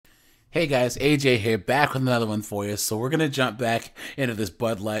Hey guys, AJ here, back with another one for you. So we're gonna jump back into this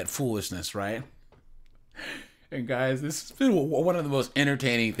Bud Light foolishness, right? And guys, this has been one of the most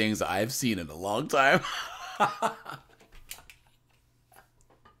entertaining things I've seen in a long time.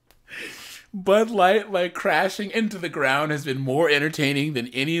 Bud Light like crashing into the ground has been more entertaining than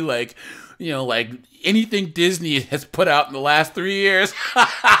any like anything Disney has put out in the last 3 years.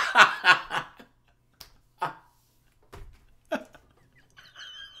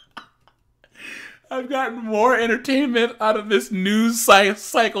 I've gotten more entertainment out of this news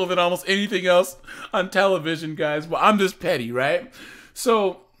cycle than almost anything else on television, guys. But I'm just petty, right?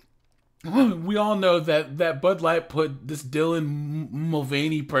 So we all know that Bud Light put this Dylan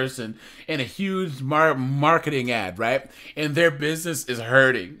Mulvaney person in a huge marketing ad, right? And their business is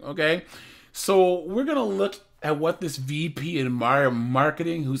hurting, okay? So we're going to look at what this VP in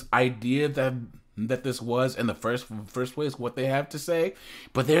marketing, whose idea that this was in the first place, what they have to say.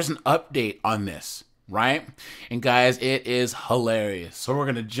 But there's an update on this, right? And guys, it is hilarious. So we're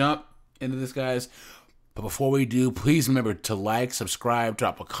going to jump into this, guys. But before we do, please remember to like, subscribe,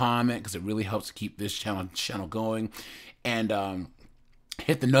 drop a comment, because it really helps to keep this channel going. And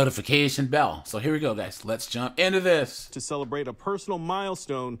hit the notification bell. So here we go, guys. Let's jump into this. To celebrate a personal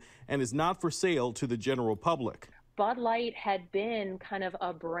milestone and is not for sale to the general public. Bud Light had been kind of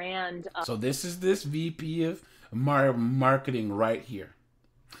a brand. So this is this VP of marketing right here,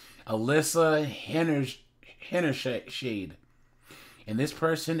 Alyssa Hennershade. And this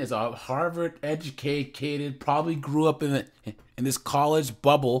person is a Harvard educated, probably grew up in this college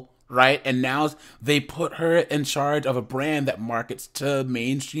bubble, right? And now they put her in charge of a brand that markets to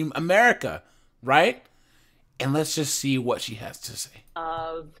mainstream America, right? And let's just see what she has to say.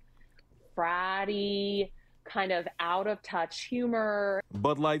 Of fratty, kind of out of touch humor.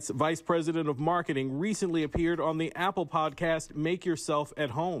 Bud Light's vice president of marketing recently appeared on the Apple podcast Make Yourself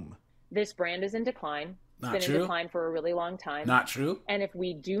at Home. This brand is in decline. It's Not been true. in decline for a really long time. Not true. And if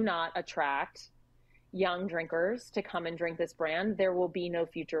we do not attract young drinkers to come and drink this brand, there will be no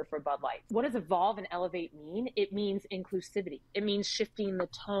future for Bud Light. What does evolve and elevate mean? It means inclusivity. It means shifting the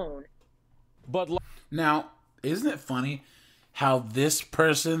tone. Bud Light. Now, isn't it funny how this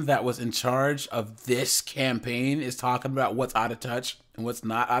person that was in charge of this campaign is talking about what's out of touch and what's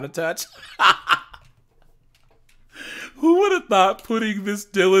not out of touch? Who would have thought putting this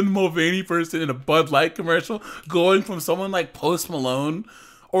Dylan Mulvaney person in a Bud Light commercial, going from someone like Post Malone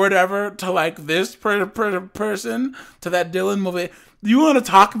or whatever to like this person to that Dylan Mulvaney? You want to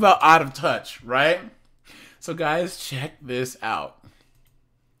talk about out of touch, right? So guys, check this out.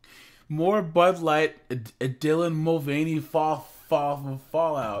 More Bud Light, Dylan Mulvaney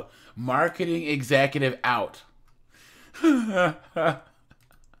fallout. Marketing executive out.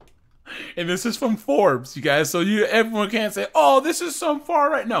 And this is from Forbes, you guys. So everyone can't say, "Oh, this is so far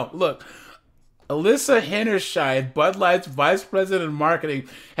right." No, look. Alyssa Hennershade, Bud Light's vice president of marketing,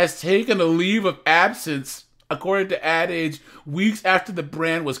 has taken a leave of absence, according to Ad Age, weeks after the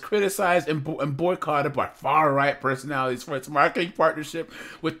brand was criticized and boycotted by far-right personalities for its marketing partnership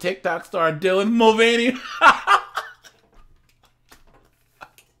with TikTok star Dylan Mulvaney.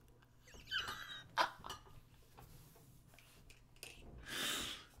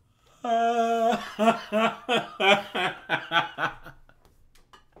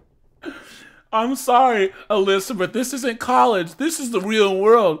 I'm sorry, Alyssa, but this isn't college. This is the real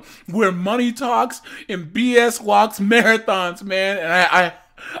world where money talks and BS walks marathons, man. And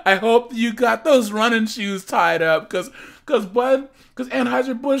I hope you got those running shoes tied up, because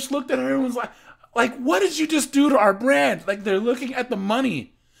Anheuser-Busch looked at her and was like, what did you just do to our brand? Like, they're looking at the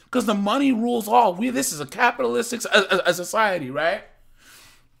money, because the money rules all. This is a capitalistic a society, right?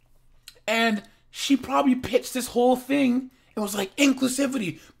 And she probably pitched this whole thing. It was like,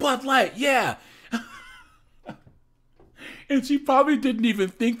 inclusivity, Bud Light, yeah. And she probably didn't even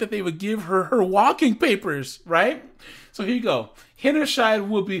think that they would give her walking papers, right? So here you go. Hennershade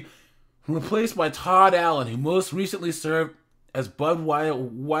will be replaced by Todd Allen, who most recently served as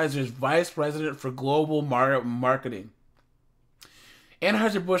Budweiser's vice president for global marketing.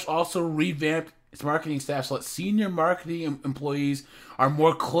 Anheuser-Busch also revamped its marketing staff so that senior marketing employees are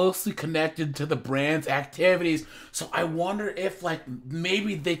more closely connected to the brand's activities. So I wonder if, like,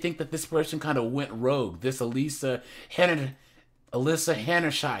 maybe they think that this person kind of went rogue. This Alyssa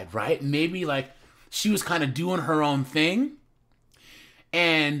Hennershade, right? Maybe, like, she was kind of doing her own thing.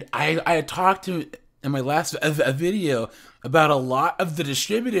 And I talked to, in my last video, about a lot of the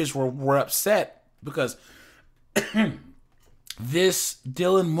distributors were upset because this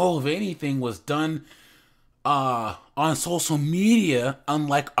Dylan Mulvaney thing was done on social media,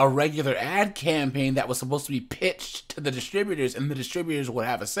 unlike a regular ad campaign that was supposed to be pitched to the distributors, and the distributors would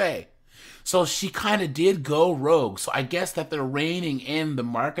have a say. So she kind of did go rogue. So I guess that they're reining in the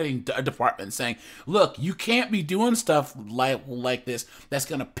marketing department, saying, look, you can't be doing stuff like this that's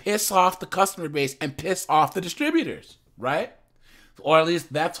going to piss off the customer base and piss off the distributors, right? Or at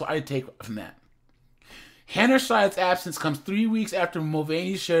least that's what I take from that. Hennerscheid's absence comes 3 weeks after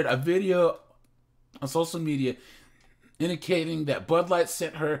Mulvaney shared a video on social media indicating that Bud Light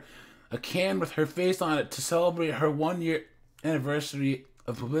sent her a can with her face on it to celebrate her 1-year anniversary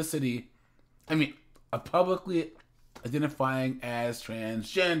of publicly identifying as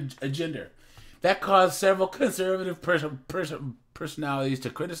transgender. That caused several conservative personalities to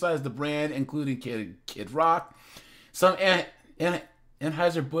criticize the brand, including Kid Rock. Some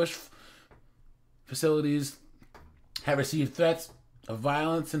Anheuser-Busch facilities have received threats of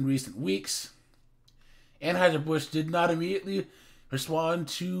violence in recent weeks. Anheuser-Busch did not immediately respond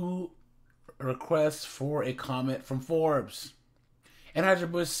to a request for a comment from Forbes.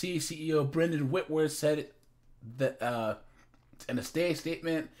 Anheuser-Busch CEO Brendan Whitworth said that in a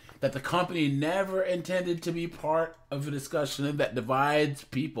statement that the company never intended to be part of a discussion that divides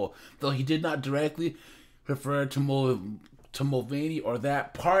people, though he did not directly refer to Mulvaney or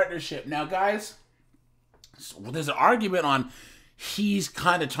that partnership. Now, guys, so there's an argument on he's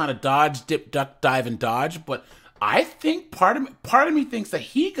kind of trying to dodge, dip, duck, dive, and dodge, but I think part of me thinks that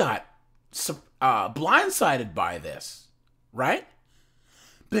he got blindsided by this, right?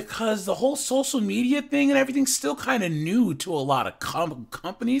 Because the whole social media thing and everything's still kind of new to a lot of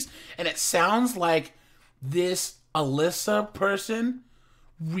companies, and it sounds like this Alyssa person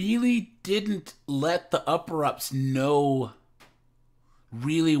really didn't let the upper-ups know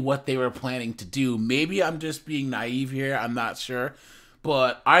really what they were planning to do. Maybe I'm just being naive here, I'm not sure.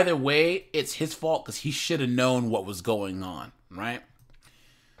 But either way, it's his fault because he should have known what was going on, right?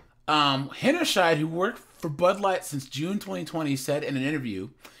 Hennerscheid, who worked for Bud Light since June 2020, said in an interview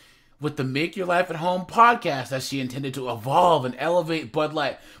with the Make Your Life at Home podcast that she intended to evolve and elevate Bud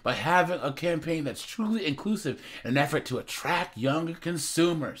Light by having a campaign that's truly inclusive in an effort to attract younger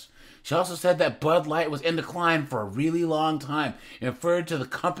consumers. She also said that Bud Light was in decline for a really long time and referred to the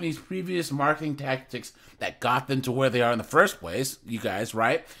company's previous marketing tactics that got them to where they are in the first place, you guys,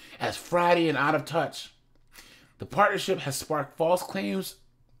 right, as fratty and out of touch. The partnership has sparked false claims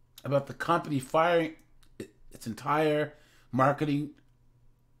about the company firing its entire marketing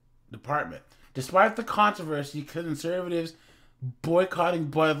department. Despite the controversy, conservatives boycotting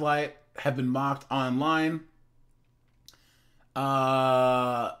Bud Light have been mocked online.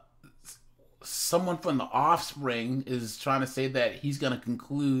 Someone from The Offspring is trying to say that he's going to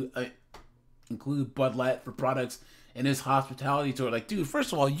include Bud Light for products in his hospitality tour. Like, dude,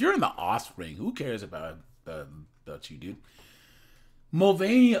 first of all, you're in The Offspring. Who cares about you, dude?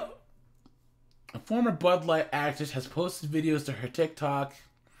 Mulvaney, a former Bud Light actress, has posted videos to her TikTok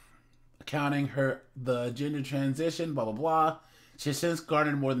accounting the gender transition, blah, blah, blah. She has since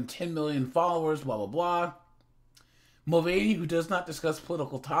garnered more than 10 million followers, blah, blah, blah. Mulvaney, who does not discuss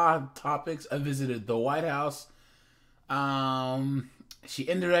political topics, visited the White House. She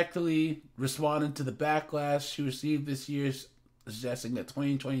indirectly responded to the backlash she received this year, suggesting that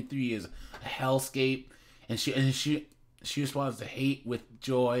 2023 is a hellscape, and she responds to hate with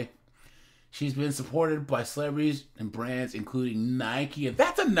joy. She's been supported by celebrities and brands, including Nike. And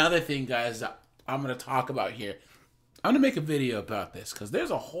that's another thing, guys, that I'm going to talk about here. I'm going to make a video about this because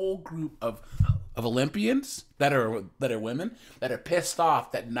there's a whole group of Olympians that are women that are pissed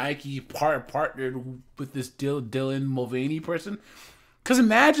off that Nike partnered with this Dylan Mulvaney person. Because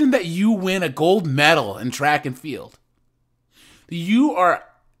imagine that you win a gold medal in track and field. You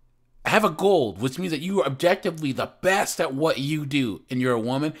have a gold, which means that you are objectively the best at what you do, and you're a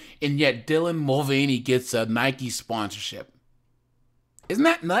woman, and yet Dylan Mulvaney gets a Nike sponsorship. Isn't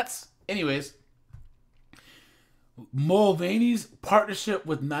that nuts? Anyways, Mulvaney's partnership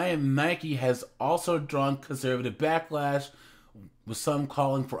with Nike has also drawn conservative backlash, with some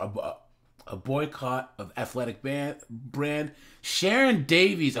calling for a boycott of athletic brand. Sharon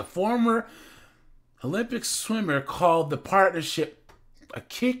Davies, a former Olympic swimmer, called the partnership a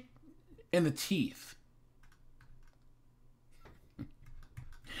kick in the teeth.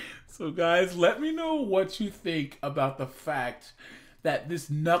 So guys, let me know what you think about the fact that this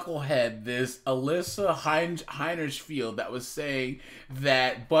knucklehead, this Alyssa Heinerschfeld, that was saying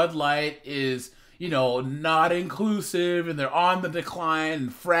that Bud Light is, not inclusive and they're on the decline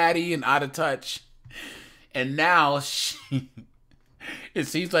and fratty and out of touch. And now it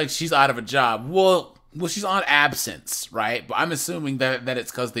seems like she's out of a job. Well, she's on absence, right? But I'm assuming that it's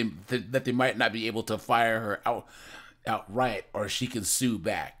because they might not be able to fire her outright, or she can sue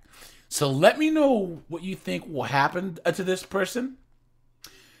back. So let me know what you think will happen to this person.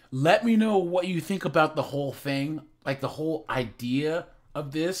 Let me know what you think about the whole thing, like the whole idea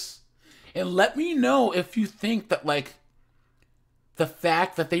of this. And let me know if you think that, like, the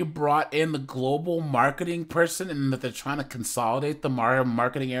fact that they brought in the global marketing person and that they're trying to consolidate the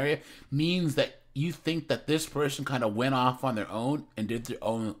marketing area means that you think that this person kind of went off on their own and did their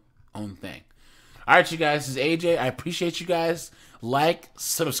own thing. All right, you guys, this is AJ. I appreciate you guys. Like,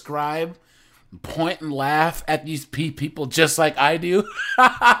 subscribe, point and laugh at these people just like I do.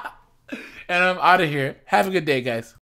 And I'm out of here. Have a good day, guys.